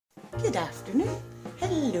Good afternoon.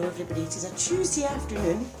 Hello everybody, it is a Tuesday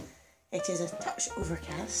afternoon. It is a touch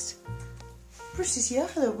overcast. Bruce is here.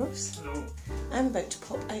 Hello Bruce. Hello. I'm about to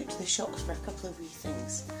pop out to the shops for a couple of wee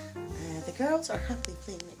things. The girls are happily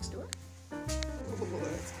playing next door. Oh,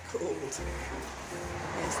 it's cold.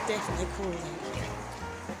 It's definitely cold out here.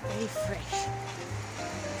 Very fresh.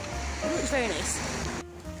 It looks very nice.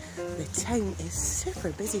 The town is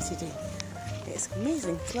super busy today. It's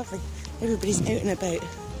amazing, it's lovely. Everybody's out and about.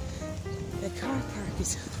 The car park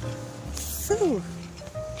is full.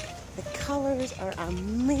 The colours are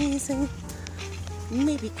amazing.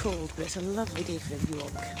 Maybe cold, but it's a lovely day for a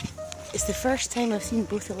walk. It's the first time I've seen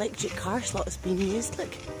both electric car slots being used.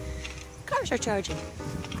 Look, cars are charging.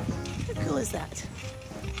 How cool is that?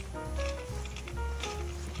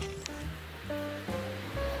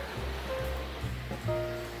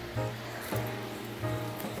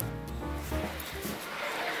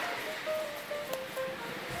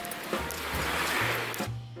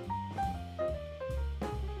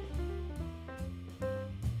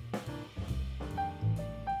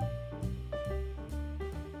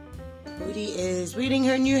 Bodhi is wearing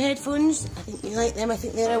her new headphones. I think you like them. I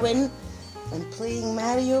think they're a win. And playing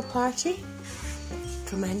Mario Party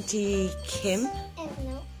from Auntie Kim.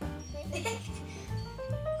 No.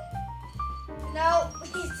 No,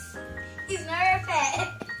 he's not a pet.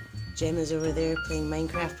 Gemma's over there playing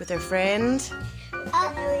Minecraft with her friend.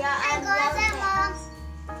 I got it,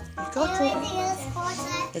 Mom. You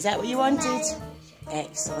got it. Is that what you wanted?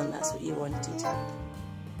 Excellent, that's what you wanted.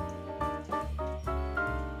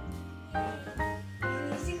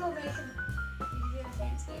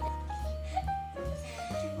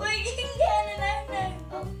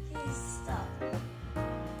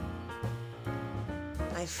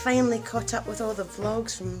 I finally caught up with all the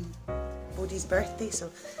vlogs from Bodhi's birthday,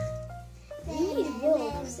 so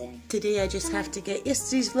today I just have to get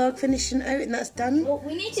yesterday's vlog finishing out and that's done. Well,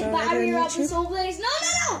 we need to battery up the soul blaze.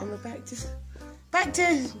 No! And we're back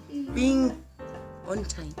to being on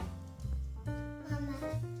time. Mama,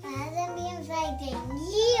 it hasn't been Friday in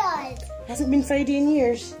years. Hasn't been Friday in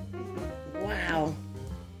years? Wow.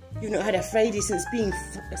 You've not had a Friday since being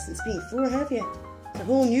 4, have you? It's a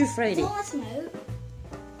whole new Friday.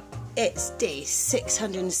 It's day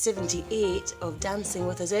 678 of Dancing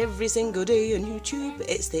With Us every single day on YouTube.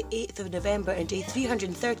 It's the 8th of November and day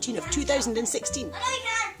 313 of 2016. No.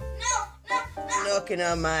 Knocking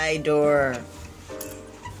on my door.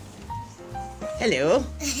 Hello.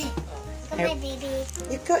 My baby.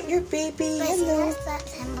 You've got your baby. Hello.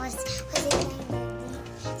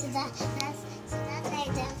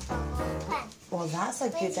 Well, that's a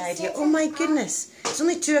good idea. Oh my goodness. It's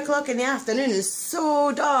only 2 o'clock in the afternoon. It's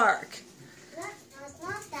so dark.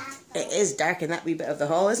 It is dark in that wee bit of the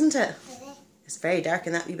hall, isn't it? It's very dark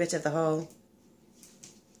in that wee bit of the hall.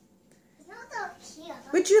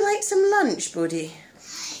 Would you like some lunch, Bodhi?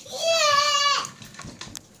 Yeah!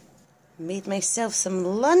 Made myself some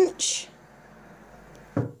lunch.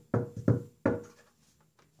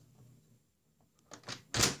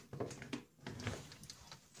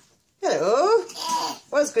 Hello.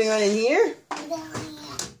 What's going on in here?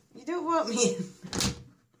 You don't want me.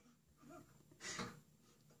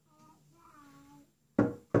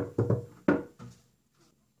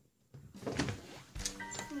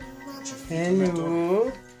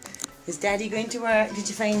 Hello. Is Daddy going to work? Did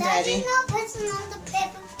you find Daddy? Daddy's not putting on the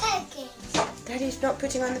Peppa Pig games. Daddy's not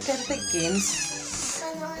putting on the Peppa Pig games.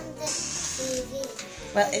 Put on the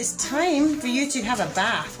TV. Well, it's time for you to have a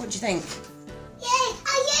bath. What do you think? Yay!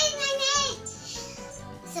 I ate my meat!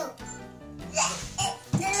 So,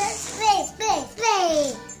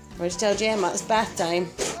 play. We'll just tell Gemma it's bath time.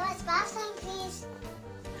 What's bath time, please?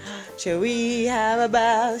 Shall we have a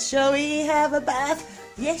bath? Shall we have a bath?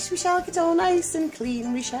 Yes, we shall get all nice and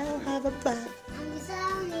clean. We shall have a bath. And we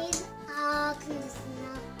shall need our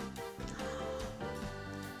conditioner.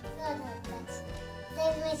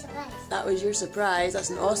 That was my surprise. That was your surprise. That's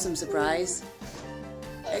an awesome surprise.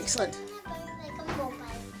 Excellent. Like a mobile.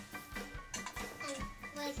 And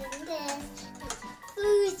what's in this?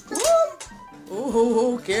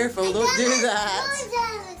 Oh, careful. Don't do that.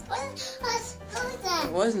 What was that?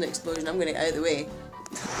 It was an explosion. I'm going to get out of the way.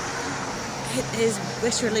 It is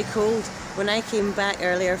bitterly cold. When I came back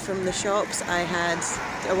earlier from the shops, I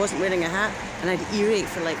wasn't wearing a hat and I had earache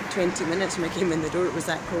for like 20 minutes when I came in the door. It was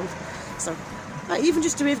that cold. So even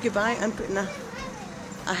just to wave goodbye, I'm putting a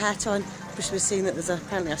hat on. Bruce was saying that there's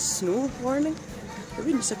apparently a snow warning. It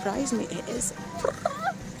wouldn't surprise me. It is.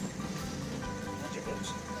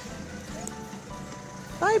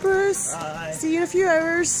 Bye, Bruce. Bye. See you in a few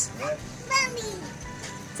hours. Mommy.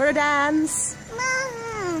 For a dance.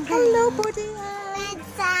 Mom. Hello, Bodhi. It's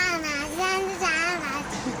Santa.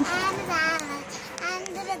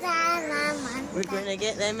 We're going to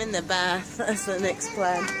get them in the bath. That's the next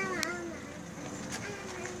plan.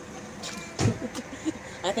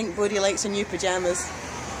 I think Bodhi likes her new pyjamas.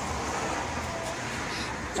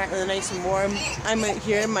 Apparently they're nice and warm. I'm out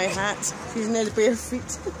here in my hat. She's in her bare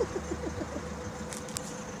feet.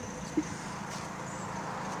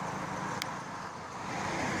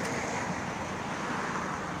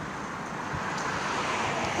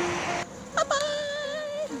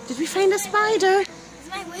 Bye-bye! Did we find a spider? It's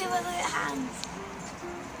my way with my hands.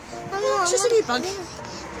 Oh, it's just a wee bug.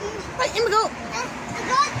 Right, in we go.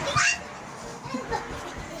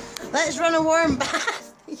 Let's run a warm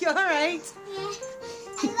bath. You alright? Yeah.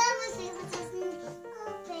 I love my favorite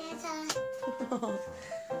better.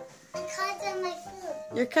 I'm cuddling my foot.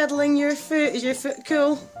 You're cuddling your foot. Is your foot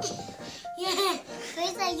cool? Yeah.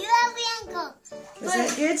 It's like you have the ankle. Is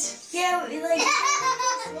that good? Yeah, we like,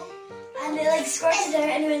 and it like squirted out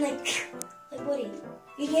and it went like Woody,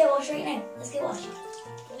 you can get washed right now. Let's get washed.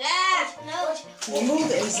 No. We'll mold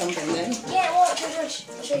it in something then. Yeah, watch. I'll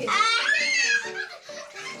show you.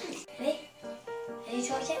 Ready? Can you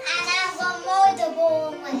touch it? And I've got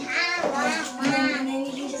multiple in my hand. And then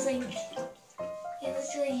you can just like, yeah,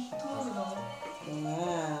 let's really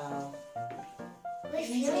Wow. It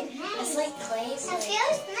feels nice. It's like clay. It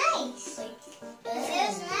feels nice. Like, It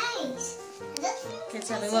feels nice. Kids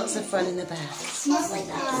having lots of fun in the bath. smells like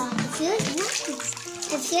that. It feels nice.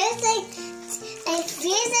 It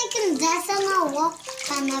feels like I'm dancing on a walk,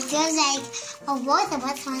 and it feels like a water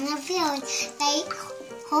bottle, and it feels like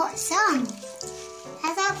hot sun.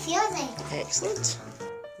 That's how it feels like. Excellent.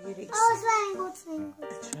 Triangle. A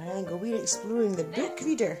triangle. We're exploring the book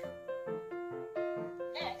reader.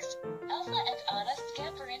 Next, Elsa and Anna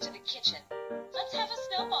scamper into the kitchen. Let's have a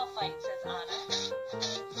snowball fight, says Anna.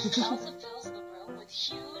 Elsa fills the room with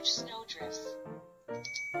huge snowdrifts.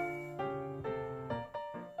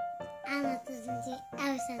 Anna doesn't say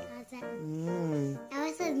Elsa does it. Mm.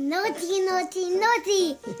 Elsa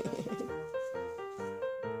naughty.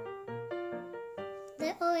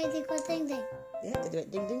 They already got ding. Yeah, did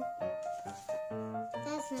it ding ding?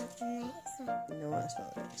 That's not the next one. No, that's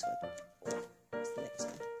not the next one. That's the next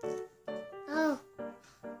one. Oh.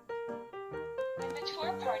 When the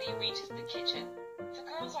tour party reaches the kitchen, the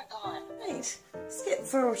girls are gone. Right, skip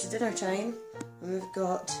forward to dinner time. And we've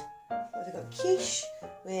got quiche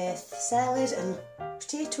with salad and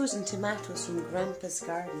potatoes and tomatoes from Grandpa's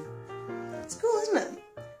garden. It's cool, isn't it?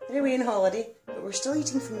 We're away on holiday, but we're still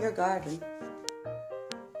eating from your garden.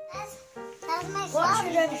 That's my Watch floppy.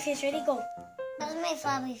 your derpy face. Ready? Go. That's my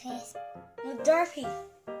floppy face. No, derpy.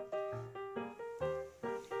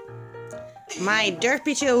 My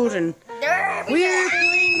derpy children. Derpy. We're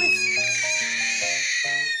playing with...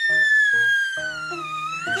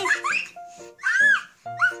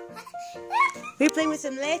 We're playing with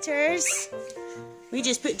some letters. We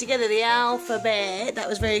just put together the alphabet. That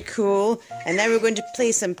was very cool. And now we're going to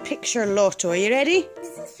play some picture lotto. Are you ready?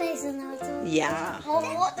 This is face and auto. Yeah. Well,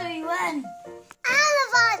 what do you win? I'm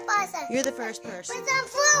the first person. You're the first person. With the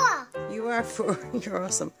flower. You are 4. You're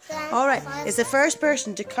awesome. Then All right. first- It's the first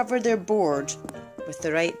person to cover their board with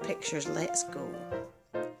the right pictures. Let's go.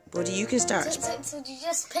 Bodhi, you can start. So do you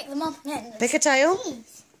just pick them up and then? Pick a tile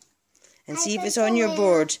and see if it's on your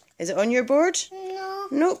board. Is it on your board? No.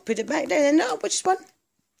 No. Put it back down. No. Which one?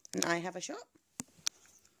 And I have a shot.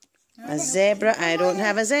 A zebra. I don't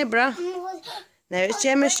have a zebra. Now it's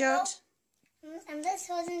Gemma's shot. I'm just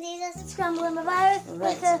holding these as Scrambling about.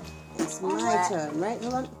 Right. It's my turn. Right,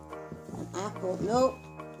 hold on. An apple. No.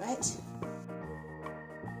 Right.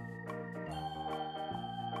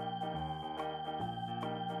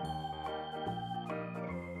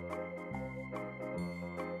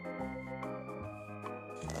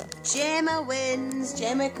 Gemma wins.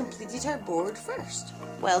 Gemma completed her board first.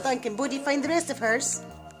 Well done. Can Bodhi find the rest of hers?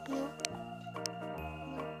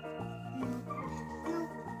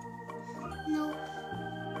 No.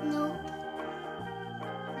 No.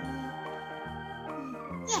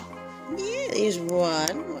 Yeah. Yeah, there's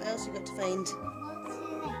one. What else you got to find?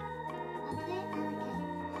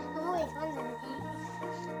 I've always wanted a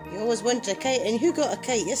You always wanted a kite, and who got a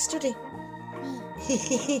kite yesterday?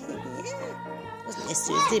 cake. Yeah. Wasn't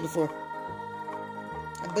yesterday, it was the day before.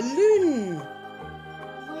 A balloon.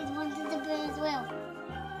 I've always wanted a bird as well.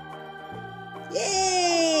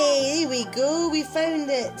 Yay! There we go. We found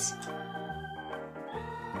it.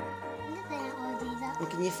 Look at all these up. And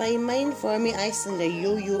can you find mine for me? I send a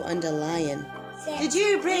yo-yo and a lion. Did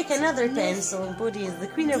you break another pencil? And Bodhi is the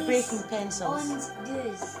queen of breaking pencils. One's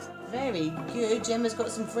goose. Very good. Gemma's got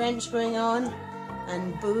some French going on.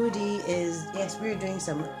 And Bodhi is, yes, we're doing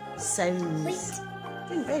some sounds. Wait.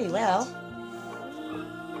 Doing very well. Which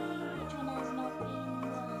one has not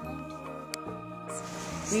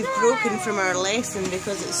We've broken from our lesson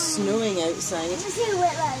because it's snowing outside. Let me see how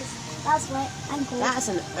wet that is. That's wet and cold. That's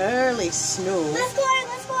an early snow. Let's go out,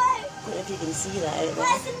 let's go out. I don't know if you can see that out there.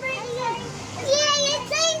 Lesson break time. Yeah, it's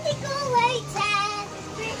time to go outside.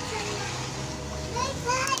 Break time. Break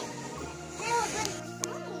time. Now we're going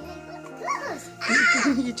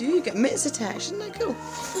to You do, you get mitts attached, isn't that cool?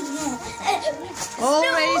 All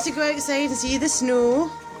ready to go outside and see the snow.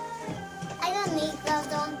 I don't need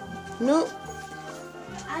gloves on. No.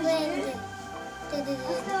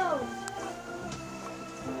 Let's go.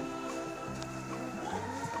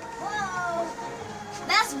 Whoa.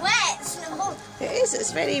 That's wet snow. It is,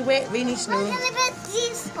 it's very wet, rainy I'm snow. gonna put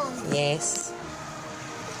these on. Yes.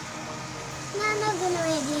 No, I'm not gonna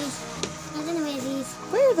wear these. I'm gonna wear these.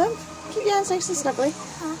 Wear them. Keep your hands nice and snuggly.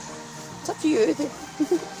 It's up to you.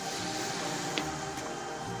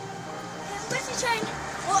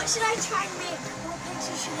 What should I try and make? What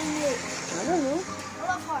picture should I make? I don't know. I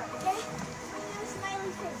love heart, okay? Do a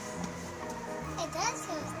smiley face. It does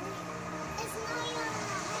so. It's not even.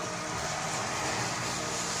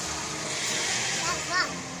 That's fun.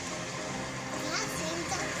 That's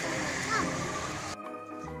from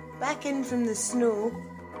my Back in from the snow,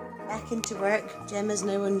 back into work. Gemma's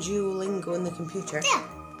now on Duolingo on the computer. Yeah.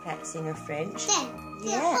 Practicing her French. There.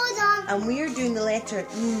 Yeah. Hold on. And we're doing the letter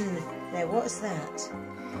N. Now what's that?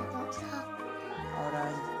 Or a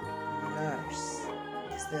nurse.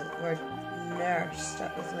 It's the word nurse.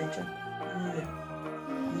 Start with the letter N.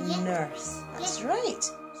 Yeah. Nurse. That's right.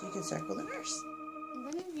 So you can circle the nurse.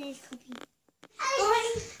 One of these could be.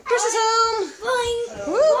 Nurse is home.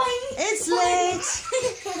 Woo. It's late.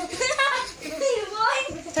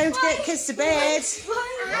 Time to get kids to bed.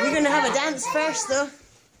 We're going to have a dance first though.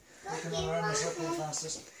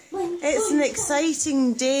 It's an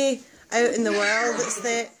exciting day out in the world. It's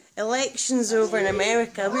the elections over in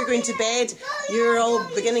America. We're going to bed. You're all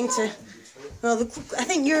beginning to... Well, I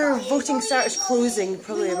think your voting starts closing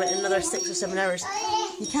probably about another 6 or 7 hours.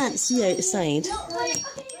 You can't see outside,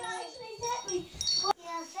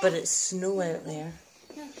 but it's snow out there.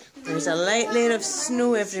 There's a light layer of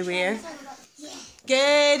snow everywhere.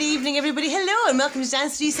 Good evening, everybody. Hello, and welcome to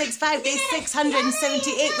Dance 365, day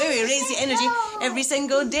 678, where we raise your energy every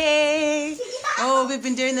single day. Oh, we've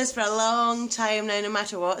been doing this for a long time now, no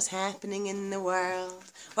matter what's happening in the world,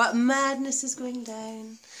 what madness is going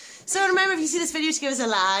down. So remember, if you see this video, to give us a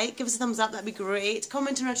like, give us a thumbs up, that'd be great.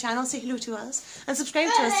 Comment on our channel, say hello to us, and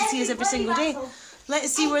subscribe to us to see us every single day.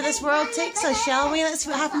 Let's see where this world takes us, shall we? Let's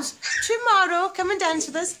see what happens tomorrow. Come and dance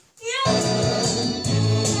with us.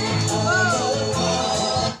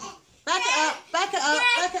 Back it up, back it up,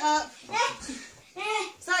 back it up.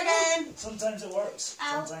 Start again. Sometimes it works,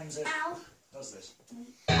 sometimes it does this.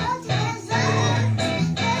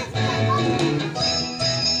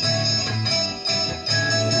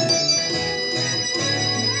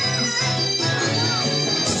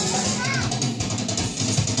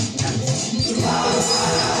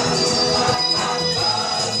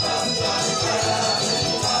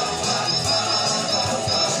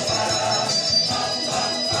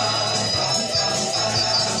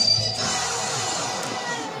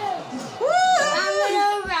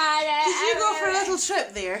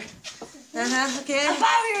 Trip there. Okay.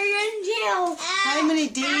 You're in jail. How many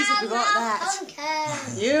days have we got that?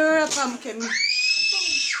 You're a pumpkin. We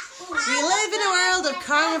live in a world of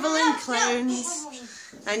carnival and clowns.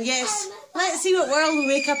 And yes, let's see what world we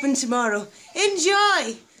wake up in tomorrow.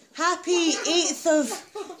 Enjoy! Happy 8th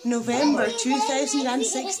of November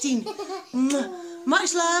 2016.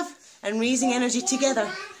 Much love and raising energy together.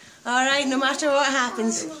 Alright, no matter what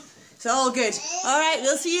happens. It's all good. Alright,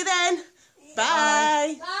 we'll see you then.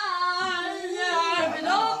 Bye.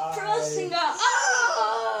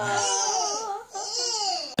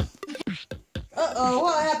 Uh-oh,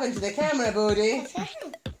 what happened to the camera, Bodie?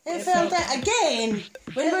 It fell down again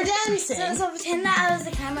when we're dancing. So pretend that I was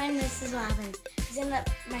the camera and this is what happened. Pretend that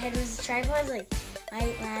my head was a tripod, like my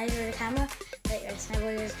eyes were the camera, like my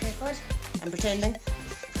body was a tripod. I'm pretending.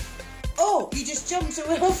 Oh, you just jumped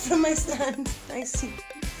away off from my stand. I see.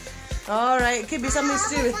 Alright, it could be something to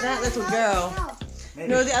do with that little girl. Maybe.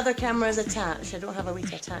 No, the other camera is attached. I don't have a way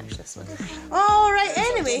to attach this one. Alright,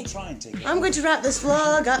 anyway, I'm going to wrap this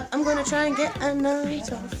vlog up. I'm going to try and get a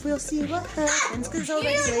night off. We'll see what happens, because it's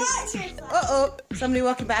already late. Uh-oh, somebody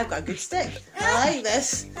walking by. I've got a good stick. I like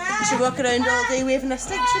this. I should walk around all day waving a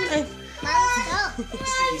stick, shouldn't I?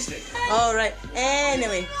 Alright,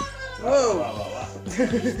 anyway. Whoa.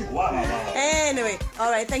 Anyway,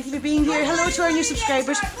 alright, thank you for being here. Hello to our new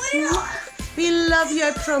subscribers. We love you,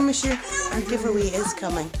 I promise you. Our giveaway is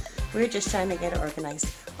coming. We're just trying to get it organised.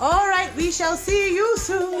 All right, we shall see you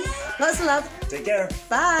soon. Lots of love. Take care.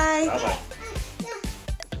 Bye. Bye-bye.